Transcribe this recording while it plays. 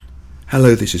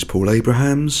Hello, this is Paul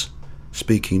Abrahams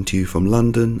speaking to you from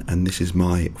London, and this is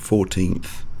my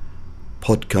 14th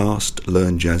podcast,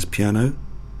 Learn Jazz Piano,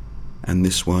 and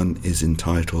this one is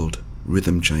entitled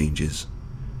Rhythm Changes.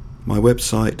 My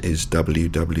website is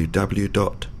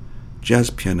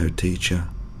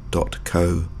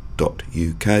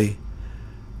www.jazzpianoteacher.co.uk,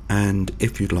 and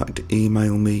if you'd like to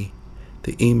email me,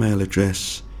 the email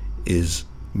address is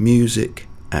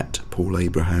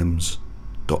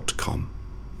music@paulabrahams.com.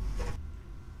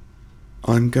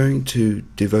 I'm going to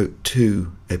devote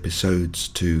 2 episodes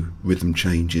to rhythm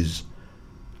changes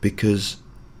because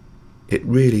it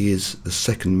really is the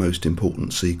second most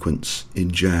important sequence in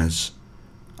jazz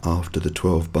after the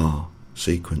 12-bar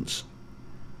sequence.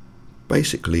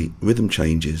 Basically, rhythm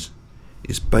changes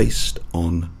is based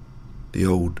on the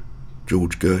old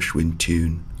George Gershwin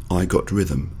tune I Got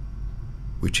Rhythm,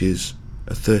 which is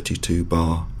a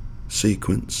 32-bar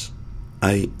sequence,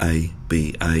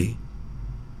 A-A-B-A,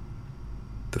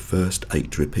 the first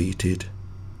 8 repeated,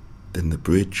 then the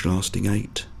bridge lasting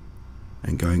 8,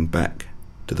 and going back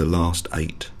to the last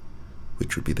 8,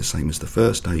 which would be the same as the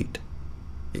first 8,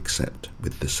 except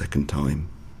with the second time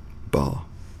bar.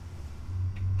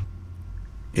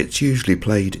 It's usually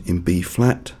played in B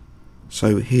flat,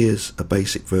 so here's a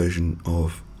basic version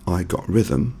of I Got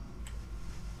Rhythm.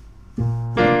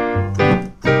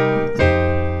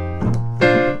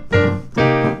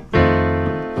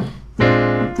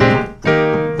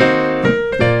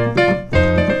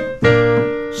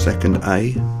 Second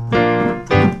A,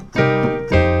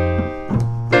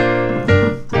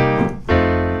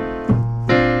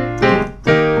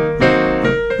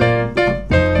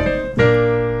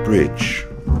 bridge,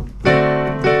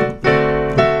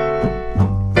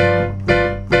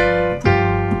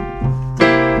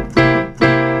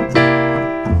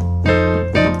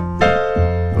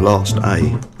 last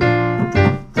A,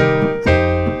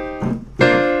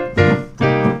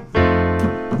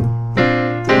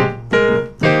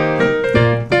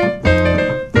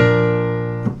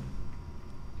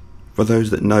 For those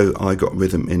that know I Got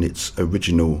Rhythm in its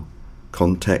original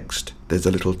context, there's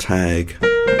a little tag,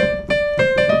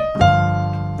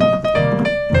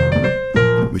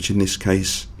 which in this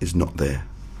case is not there.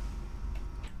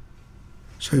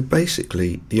 So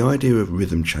basically, the idea of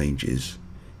rhythm changes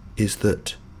is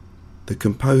that the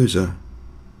composer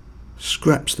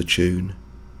scraps the tune,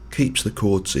 keeps the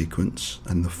chord sequence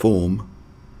and the form,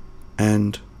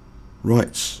 and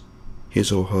writes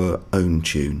his or her own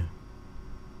tune.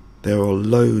 There are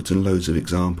loads and loads of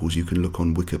examples. You can look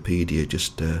on Wikipedia,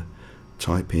 just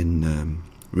type in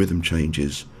rhythm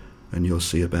changes, and you'll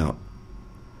see about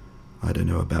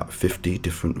 50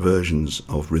 different versions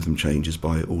of rhythm changes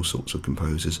by all sorts of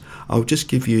composers. I'll just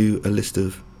give you a list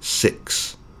of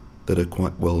 6 that are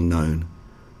quite well known.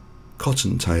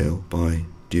 Cottontail by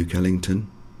Duke Ellington,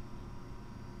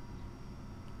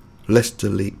 Lester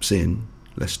Leaps In,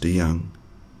 Lester Young,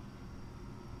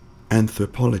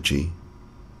 Anthropology,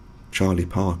 Charlie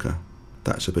Parker,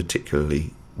 that's a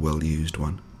particularly well used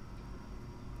one.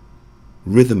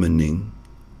 Rhythmaning,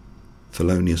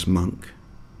 Thelonious Monk.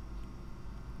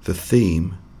 The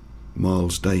Theme,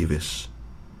 Miles Davis,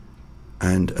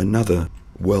 and another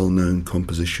well-known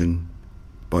composition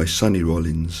by Sonny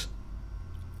Rollins,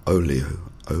 Oleo,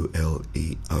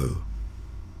 O-L-E-O.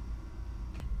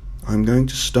 I'm going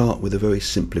to start with a very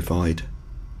simplified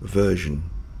version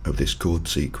of this chord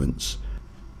sequence,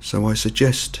 so I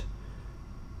suggest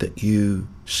that you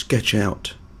sketch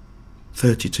out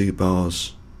 32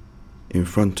 bars in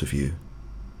front of you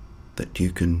that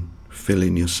you can fill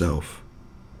in yourself.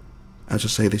 As I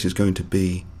say, this is going to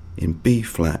be in B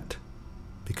flat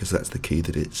because that's the key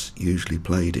that it's usually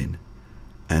played in,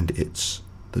 and it's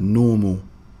the normal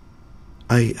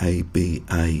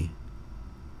AABA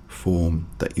form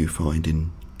that you find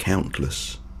in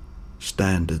countless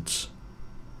standards.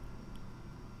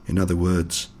 In other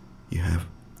words, you have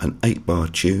an 8-bar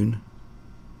tune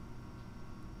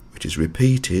which is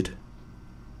repeated,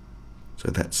 so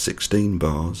that's 16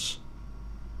 bars.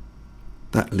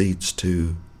 That leads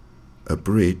to a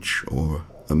bridge or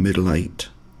a middle 8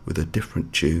 with a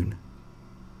different tune,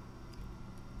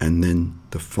 and then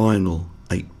the final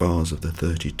 8 bars of the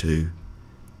 32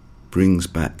 brings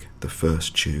back the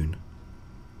first tune,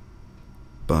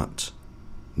 but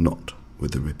not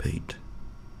with the repeat.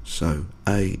 So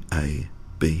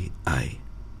A-A-B-A.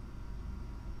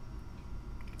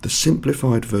 The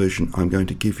simplified version I'm going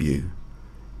to give you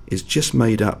is just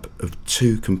made up of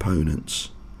 2 components.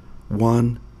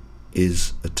 One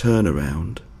is a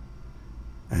turnaround,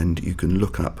 and you can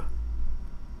look up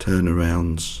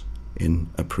turnarounds in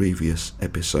a previous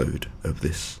episode of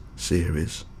this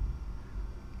series.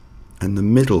 And the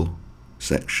middle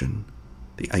section,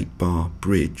 the 8-bar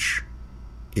bridge,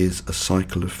 is a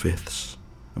cycle of fifths.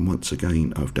 And once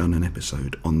again, I've done an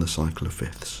episode on the cycle of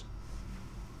fifths.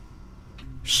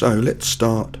 So let's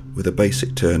start with a basic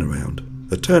turnaround.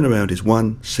 The turnaround is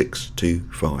 1, 6, 2,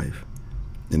 5.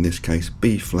 In this case,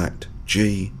 B flat,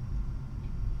 G,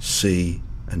 C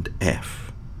and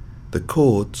F. The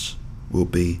chords will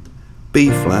be B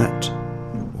flat,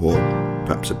 or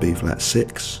perhaps a B flat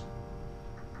 6,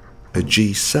 a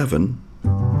G7,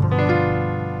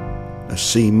 a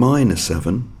C minor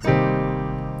 7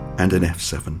 and an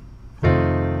F7.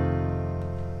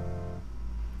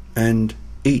 And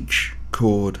each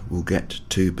chord will get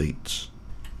 2 beats.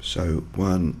 So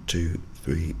 1, 2,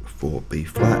 3, 4, B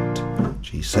flat,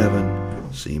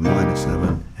 G7, C minor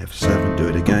 7, F7. Do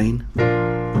it again.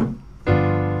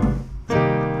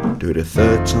 Do it a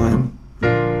third time.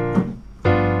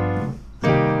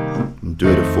 And do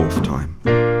it a fourth time.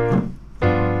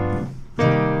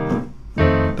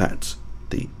 That's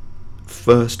the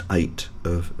first 8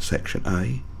 of section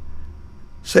A.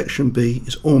 Section B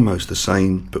is almost the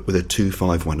same, but with a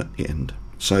 2-5-1 at the end.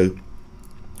 So,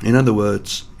 in other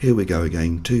words, here we go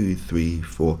again. 2, 3,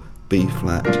 4, B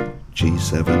flat,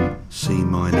 G7, C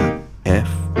minor, F.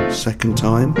 Second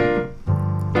time.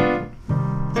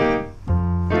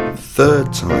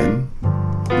 Third time.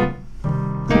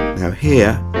 Now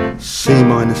here, C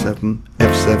minor 7,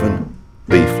 F7,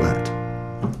 B flat.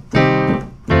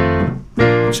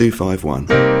 2-5-1.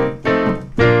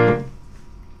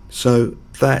 So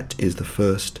that is the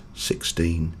first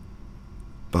 16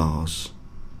 bars.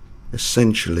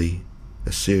 Essentially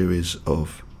a series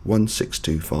of 1, 6,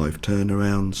 2, 5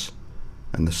 turnarounds,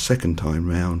 and the second time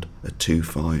round a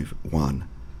 2-5-1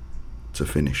 to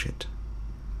finish it.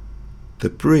 The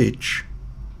bridge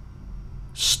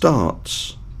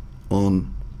starts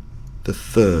on the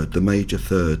third, the major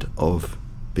third of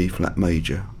B flat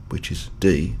major, which is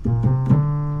D,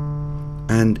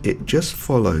 and it just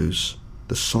follows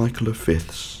the cycle of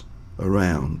fifths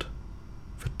around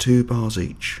for 2 bars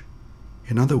each.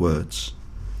 In other words,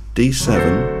 D7,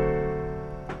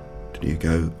 you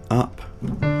go up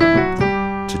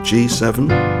to G7,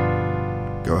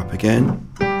 go up again,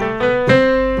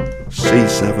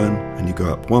 C7, and you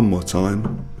go up one more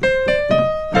time,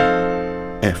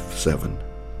 F7.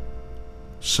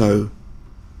 So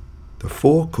the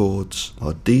 4 chords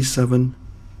are D7,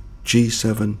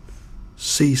 G7,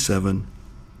 C7,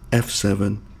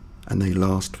 F7, and they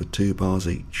last for 2 bars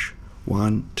each.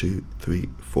 1, 2, 3,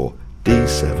 4.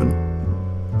 D7,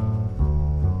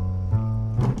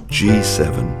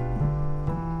 G7,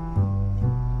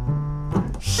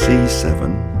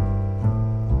 C7,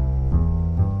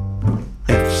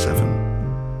 F7.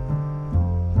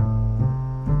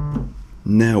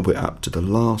 Now we're up to the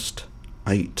last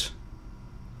 8,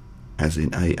 as in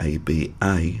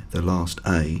AABA, the last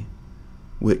A,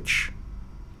 which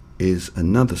is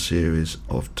another series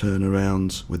of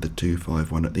turnarounds with the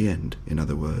 2-5-1 at the end. In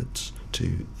other words,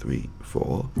 2, 3,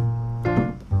 4.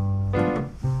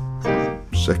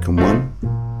 Second one.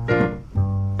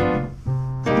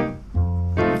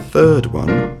 Third one.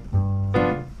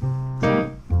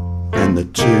 And the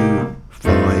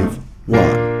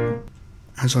 2-5-1.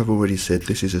 As I've already said,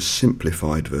 this is a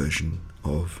simplified version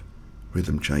of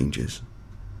rhythm changes.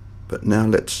 But now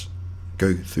let's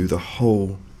go through the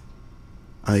whole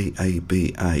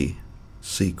AABA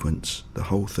sequence, the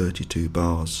whole 32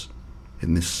 bars,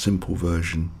 in this simple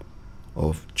version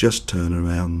of just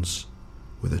turnarounds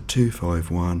with a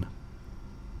 2-5-1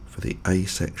 for the A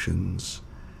sections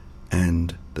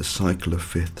and the cycle of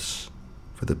fifths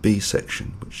for the B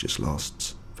section, which just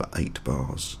lasts for 8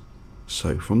 bars.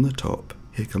 So from the top,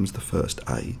 here comes the first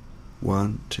A.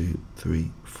 1, 2,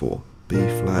 3, 4. B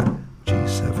flat,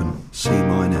 G7, C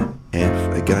minor,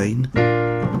 F again.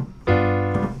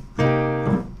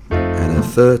 And a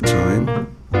third time.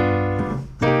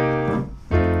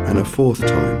 And a fourth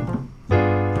time.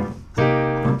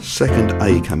 Second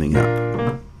A coming up.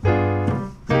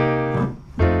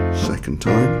 Second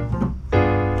time.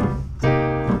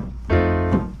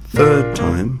 Third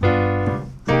time.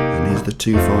 And here's the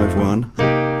 2-5-1.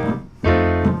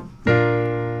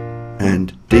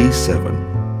 And D7,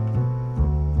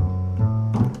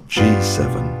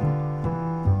 G7,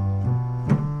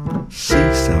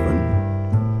 C7,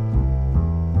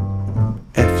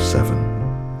 F7.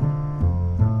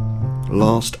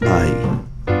 Last A.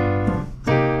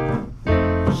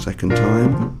 Second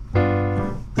time.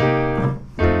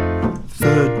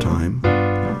 Third time.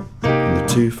 And the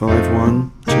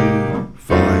 2-5-1,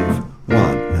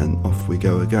 2-5-1, and off we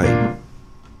go again.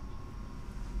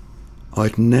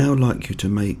 I'd now like you to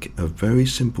make a very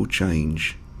simple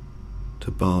change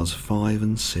to bars 5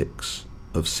 and 6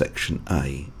 of section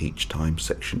A each time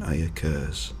section A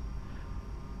occurs.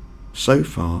 So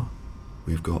far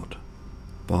we've got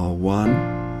bar 1,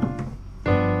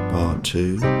 bar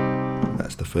 2,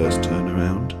 that's the first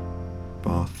turnaround,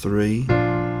 bar 3,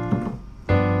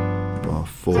 bar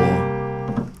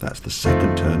 4, that's the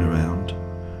second turnaround.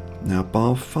 Now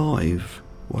bar 5,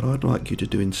 what I'd like you to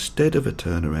do instead of a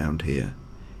turnaround here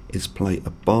is play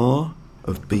a bar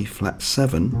of B flat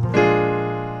 7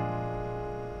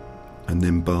 and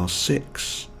then bar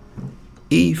 6,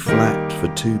 E flat for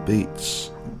 2 beats,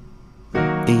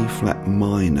 E flat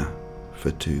minor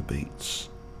for 2 beats.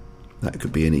 That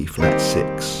could be an E flat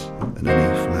 6 and an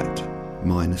E flat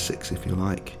minor 6 if you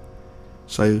like.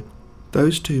 So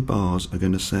those 2 bars are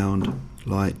going to sound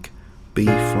like B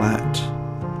flat,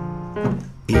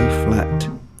 E flat,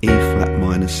 E flat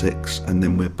minor 6, and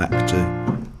then we're back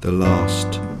to the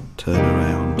last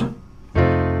turnaround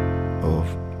of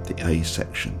the A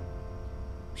section.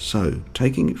 So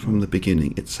taking it from the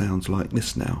beginning, it sounds like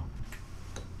this now.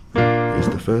 Here's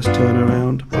the first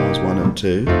turnaround, bars 1 and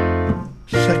 2.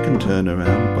 Second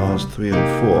turnaround, bars 3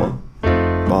 and 4.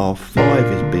 Bar 5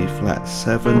 is B flat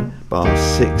 7. Bar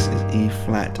 6 is E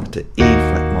flat to E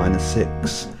flat minor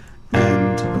 6.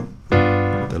 And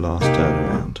the last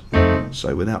turnaround.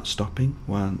 So without stopping,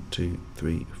 1, 2,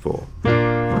 3, 4.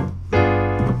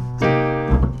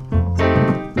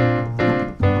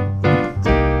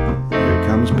 Here it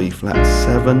comes, B flat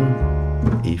 7,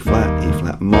 E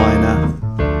flat minor.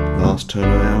 Last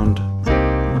turnaround.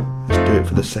 Let's do it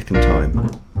for the second time.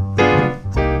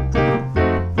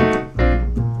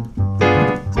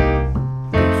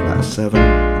 B flat 7,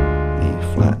 E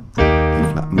flat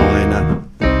minor.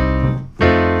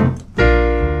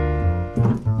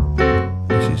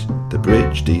 This is the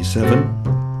bridge, D7,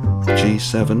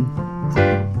 G7,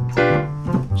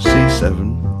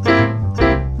 C7,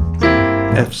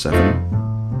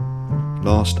 F7,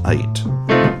 last 8.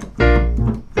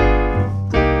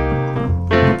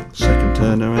 Second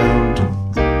turnaround,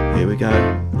 here we go,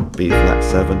 B flat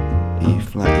 7, E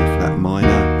flat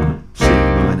minor, C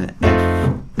minor,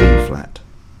 F, B flat.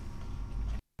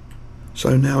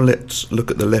 So now let's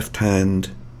look at the left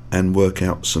hand and work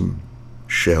out some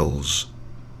shells.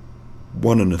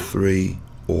 1 and a 3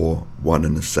 or 1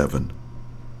 and a 7.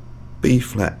 B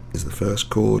flat is the first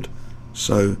chord,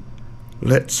 so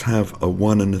let's have a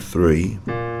 1 and a 3,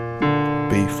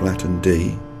 B flat and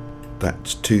D.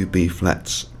 That's 2 B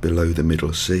flats below the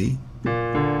middle C.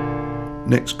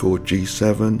 Next chord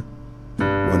G7, 1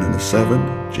 and a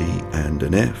 7, G and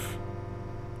an F.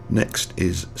 Next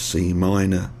is C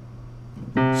minor,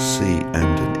 C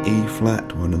and an E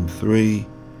flat, 1 and 3,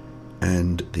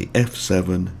 and the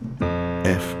F7,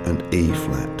 F and E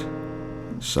flat.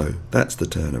 So that's the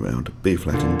turnaround, B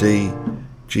flat and D,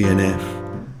 G and F,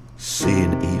 C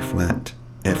and E flat,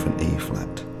 F and E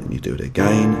flat. And you do it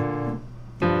again.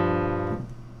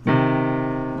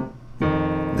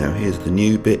 Now here's the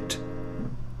new bit,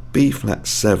 B flat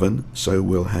 7, so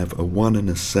we'll have a 1 and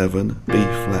a 7, B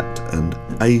flat and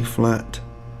A flat,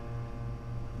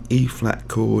 E flat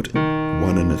chord, 1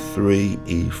 and a 3,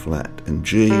 E flat and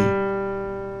G.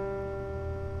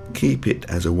 Keep it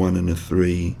as a 1 and a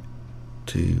 3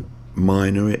 to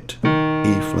minor it,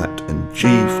 E flat and G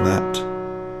flat,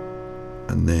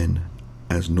 and then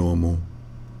as normal,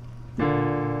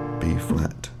 B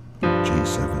flat,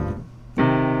 G7,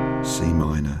 C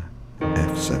minor,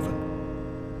 F7.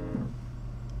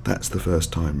 That's the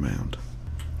first time round.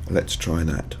 Let's try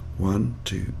that. 1,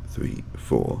 2, 3,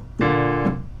 4.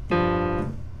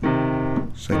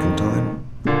 Second time.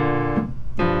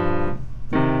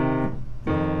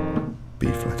 B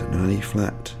flat and an E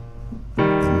flat,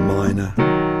 and minor,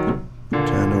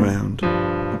 turn around.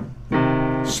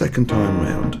 Second time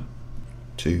round.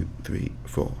 2, 3,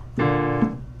 4.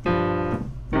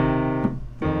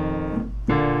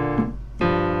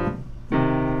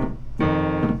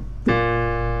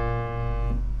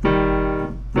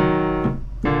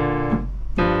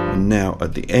 Now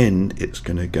at the end it's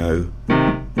going to go,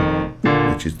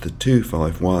 which is the 2,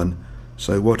 5, 1.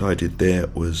 So what I did there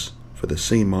was for the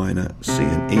C minor, C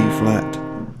and E flat,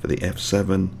 for the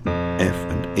F7, F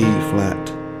and E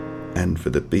flat, and for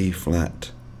the B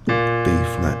flat, B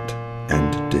flat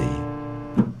and D.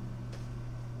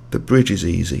 The bridge is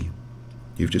easy.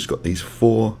 You've just got these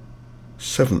 4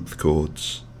 7th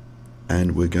chords,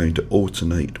 and we're going to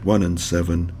alternate 1 and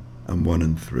 7 and 1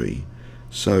 and 3.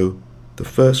 So the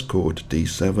first chord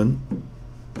D7,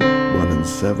 1 and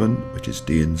 7, which is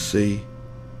D and C.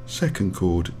 Second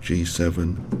chord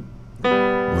G7, 1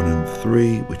 and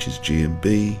 3, which is G and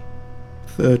B.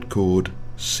 Third chord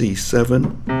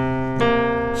C7,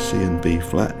 C and B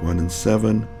flat, 1 and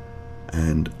 7,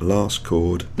 and last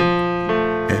chord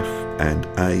F and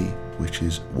A, which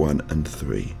is 1 and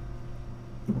 3.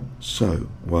 So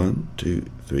 1, 2,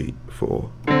 3,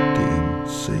 4, D and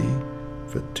C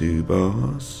for 2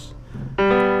 bars, G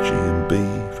and B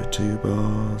for 2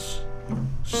 bars,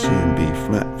 C and B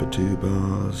flat for 2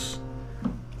 bars,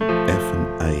 F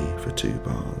and A for 2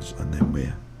 bars, and then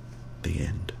we're the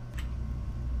end.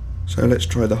 So let's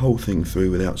try the whole thing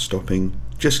through without stopping.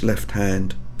 Just left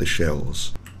hand, the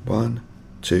shells. 1,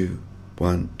 2,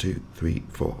 1, 2, 3,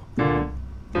 4.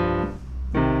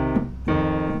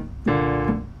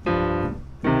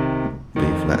 B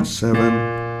flat 7,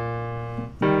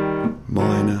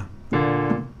 minor,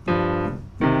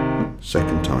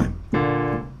 second time.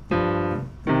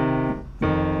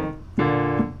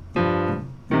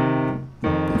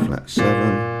 B flat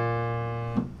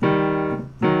 7,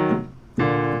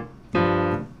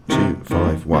 2,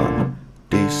 5, 1,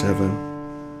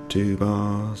 D7, 2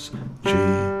 bars, G,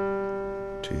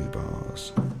 2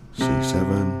 bars,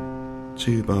 C7,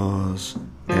 2 bars,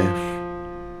 F,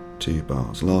 2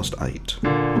 bars, last 8.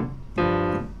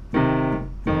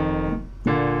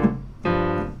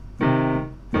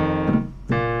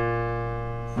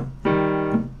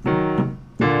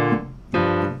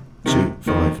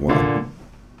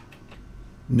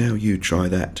 Now you try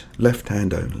that, left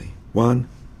hand only. 1,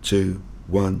 2,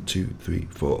 1, 2, 3,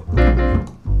 4.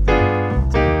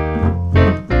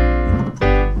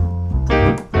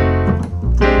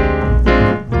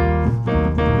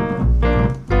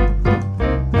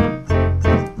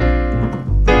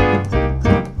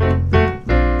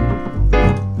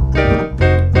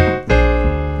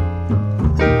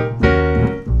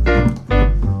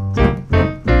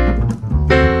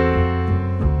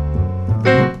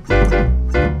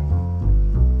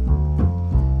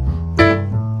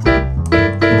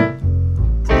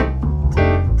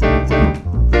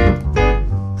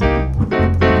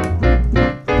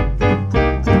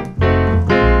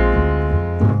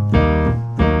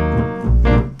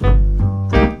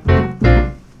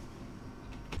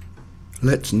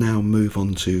 Let's now move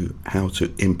on to how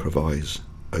to improvise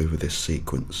over this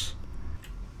sequence.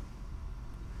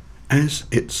 As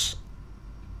it's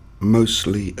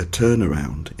mostly a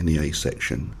turnaround in the A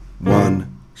section,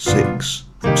 1, 6,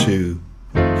 2,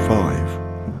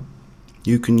 5,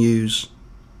 you can use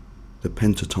the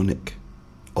pentatonic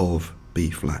of B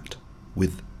flat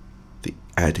with the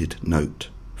added note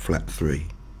flat 3.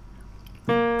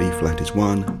 B flat is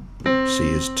 1, C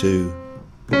is 2,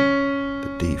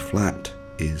 the D flat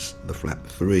is the flat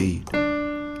 3,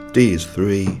 D is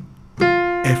 3,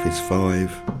 F is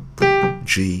 5,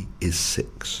 G is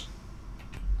 6.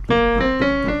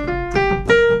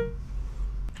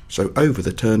 So over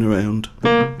the turnaround,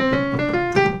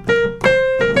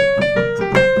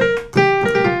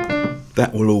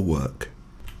 that will all work.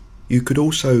 You could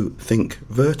also think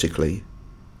vertically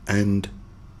and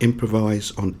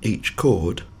improvise on each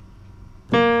chord.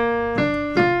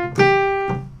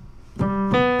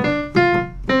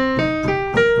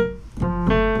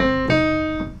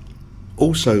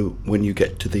 Also, when you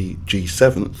get to the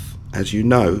G7th, as you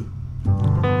know,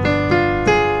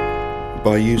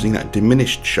 by using that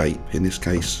diminished shape, in this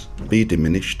case B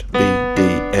diminished, B, D,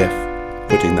 F,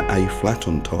 putting the A flat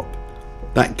on top,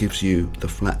 that gives you the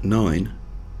flat 9.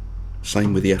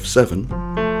 Same with the F7,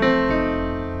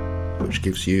 which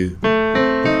gives you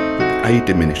A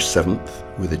diminished 7th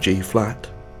with a G flat.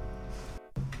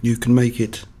 You can make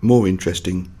it more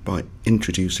interesting by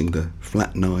introducing the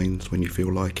flat 9s when you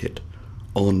feel like it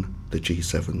on the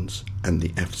G7s and the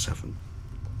F7.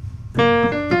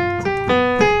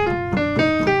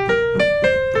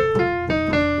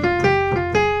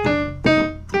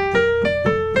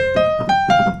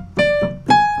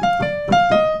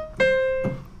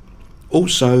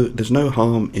 Also, there's no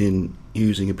harm in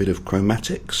using a bit of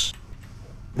chromatics.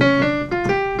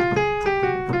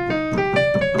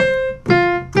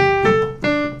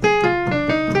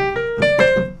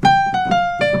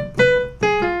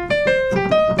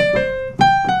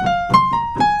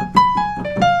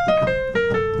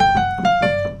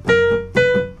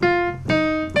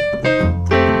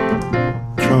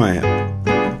 Try it.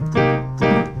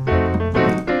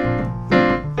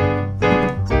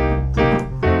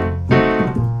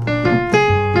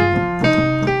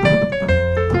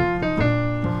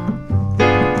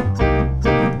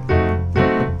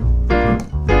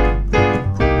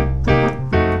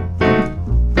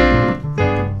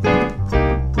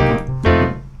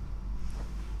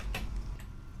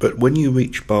 But when you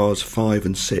reach bars 5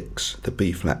 and 6, the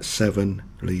B flat 7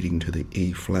 leading to the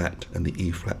E flat and the E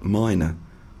flat minor,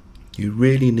 you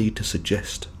really need to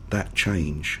suggest that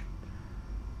change.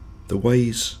 the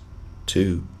ways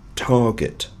to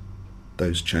target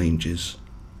those changes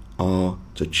are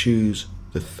to choose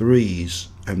the 3s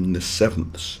and the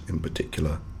 7ths in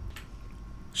particular.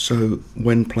 So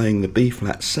when playing the B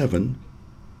flat 7,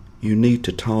 you need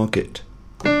to target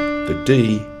the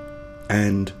D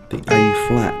and the A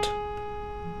flat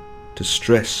to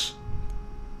stress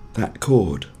that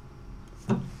chord.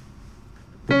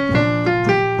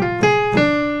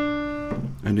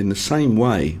 And in the same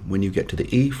way, when you get to the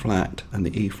E flat and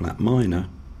the E flat minor,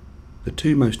 the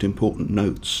two most important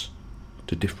notes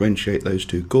to differentiate those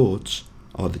two chords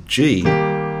are the G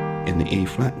in the E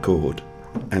flat chord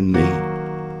and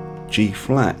the G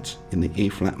flat in the E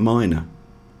flat minor.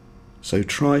 So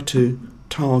try to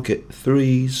target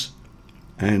 3s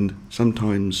and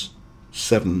sometimes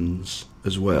 7s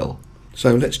as well.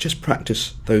 So let's just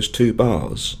practice those two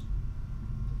bars.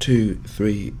 2,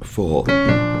 3, 4.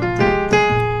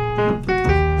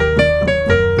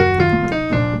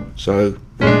 So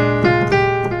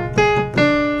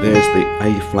there's the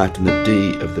A flat and the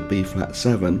D of the B flat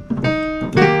 7.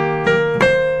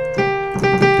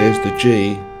 There's the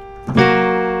G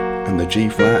and the G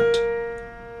flat.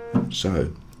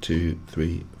 So 2,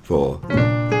 3, 4.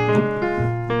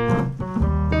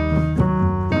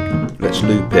 Let's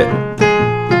loop it.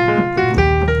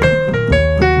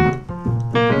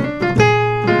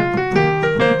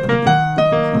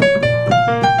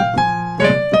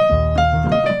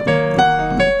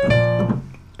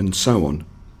 And so on.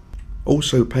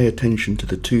 Also pay attention to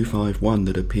the 2-5-1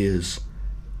 that appears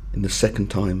in the second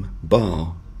time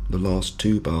bar, the last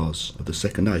 2 bars of the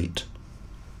second 8.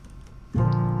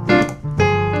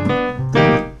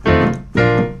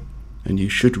 And you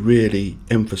should really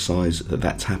emphasize that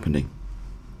that's happening.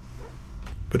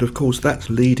 But of course that's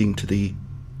leading to the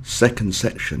second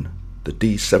section, the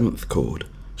D7th chord.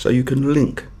 So you can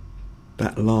link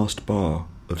that last bar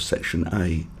of section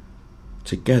A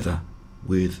together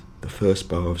with the first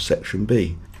bar of section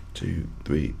B. 2,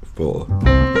 3, 4.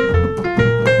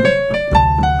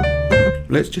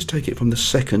 Let's just take it from the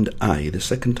second A, the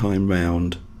second time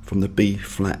round, from the B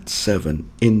flat 7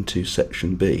 into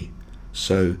section B.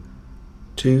 So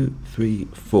 2, 3,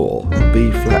 4.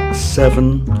 B flat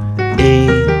 7, E,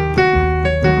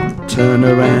 turn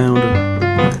around,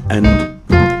 and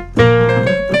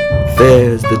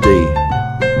there's the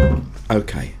D.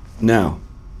 Okay, now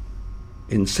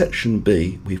in section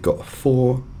B we've got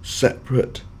 4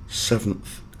 separate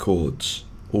 7th chords,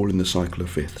 all in the cycle of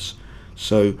fifths.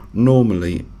 So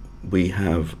normally we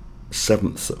have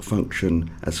 7ths that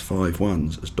function as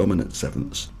 5-1s, as dominant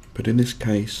 7ths, but in this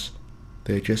case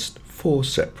they're just 4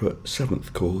 separate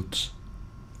 7th chords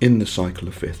in the cycle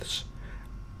of fifths.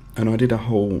 And I did a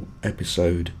whole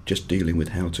episode just dealing with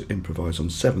how to improvise on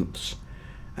 7ths,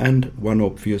 and one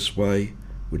obvious way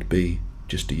would be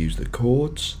just to use the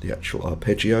chords, the actual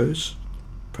arpeggios,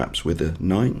 perhaps with a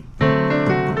 9.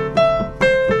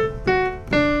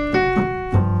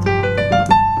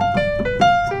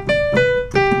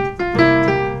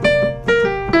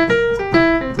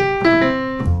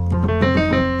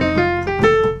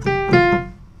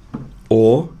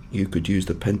 Or you could use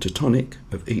the pentatonic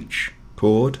of each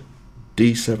chord,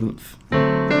 D7th,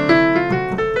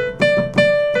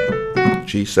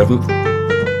 G7th,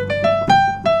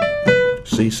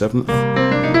 C7th,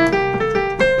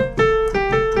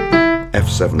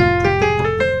 F7,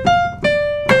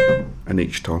 and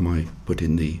each time I put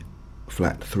in the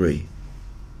flat 3.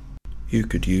 You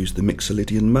could use the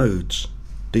Mixolydian modes,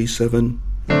 D7,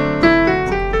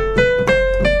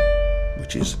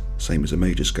 which is same as a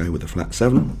major scale with a flat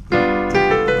 7,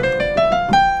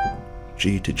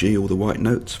 G to G, all the white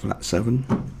notes, flat 7,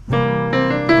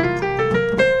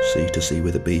 C to C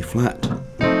with a B flat,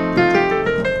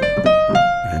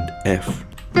 and F,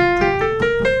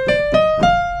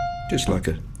 just like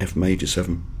a F major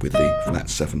 7 with the flat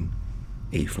 7,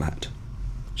 E flat.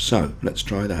 So let's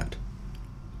try that.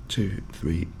 2,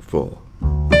 3, 4.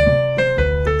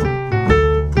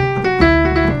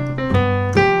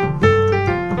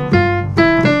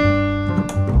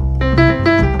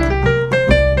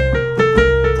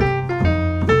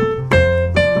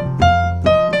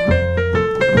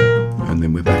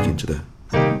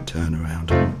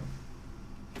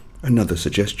 Another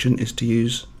suggestion is to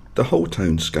use the whole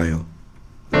tone scale,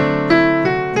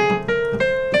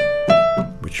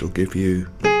 which will give you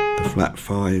the flat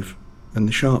 5 and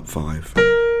the sharp 5.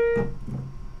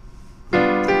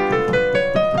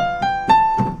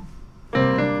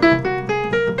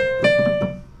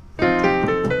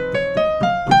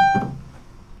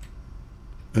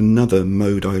 Another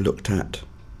mode I looked at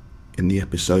in the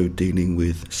episode dealing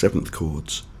with 7th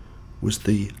chords was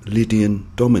the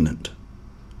Lydian dominant.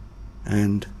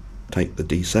 and take the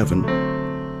D7.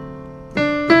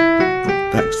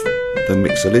 That's the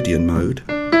Mixolydian mode,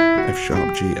 F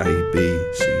sharp, G, A, B,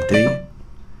 C, D.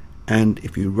 And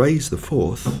if you raise the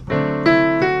fourth, which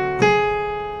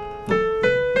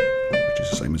is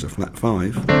the same as a flat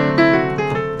 5,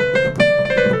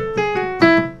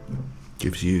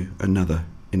 gives you another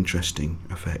interesting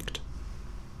effect.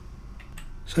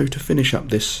 So to finish up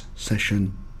this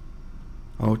session,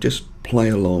 I'll just play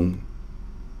along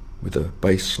with a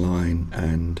bass line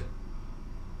and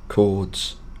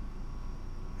chords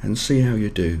and see how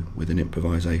you do with an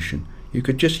improvisation. You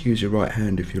could just use your right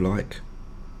hand if you like,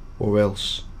 or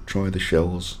else try the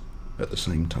shells at the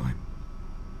same time.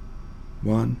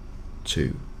 1,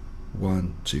 2,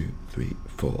 1, 2, 3,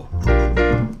 4.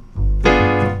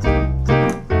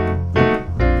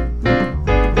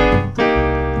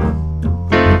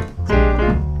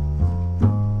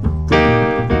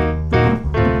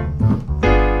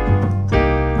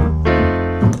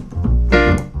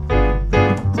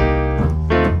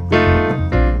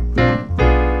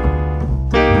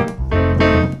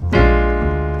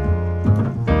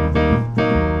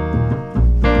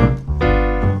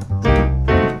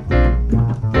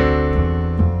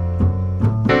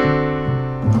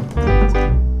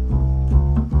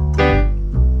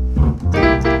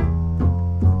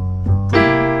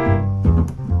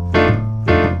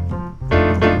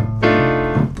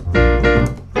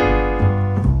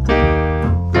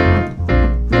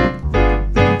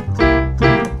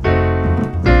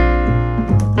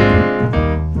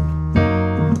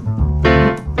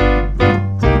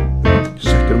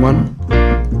 One.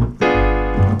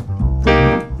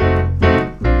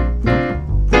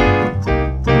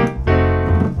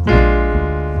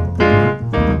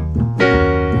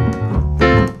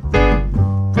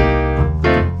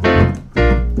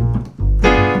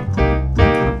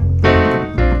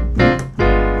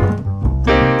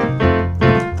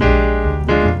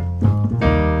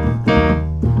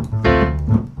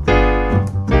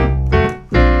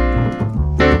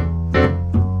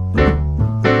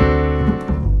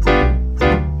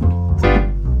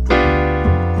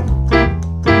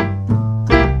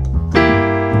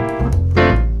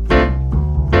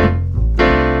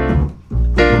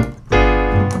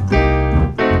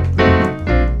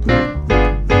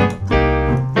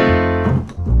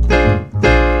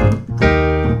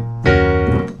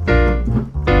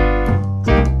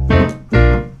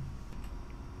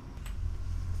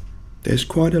 There's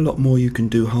quite a lot more you can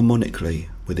do harmonically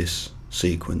with this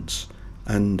sequence,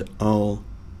 and I'll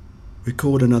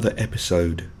record another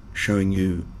episode showing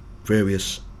you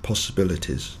various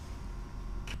possibilities.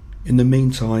 In the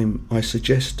meantime, I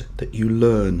suggest that you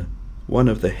learn one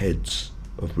of the heads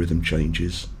of rhythm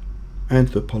changes.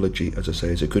 Anthropology, as I say,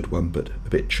 is a good one, but a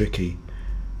bit tricky.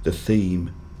 The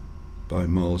theme by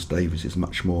Miles Davis is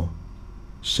much more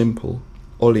simple.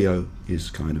 Olio is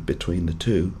kind of between the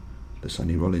two, the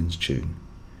Sonny Rollins tune.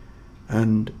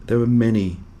 And there are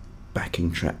many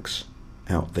backing tracks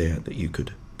out there that you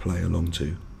could play along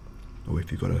to. Or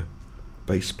if you've got a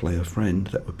bass player friend,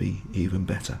 that would be even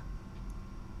better.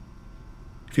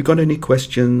 If you've got any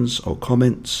questions or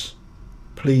comments,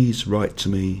 please write to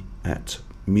me at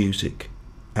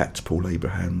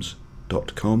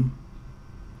music@paulabrahams.com.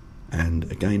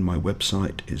 And again, my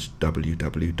website is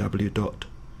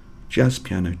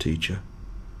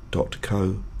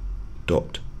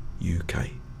www.jazzpianoteacher.co.uk.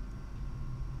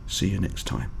 See you next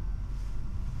time.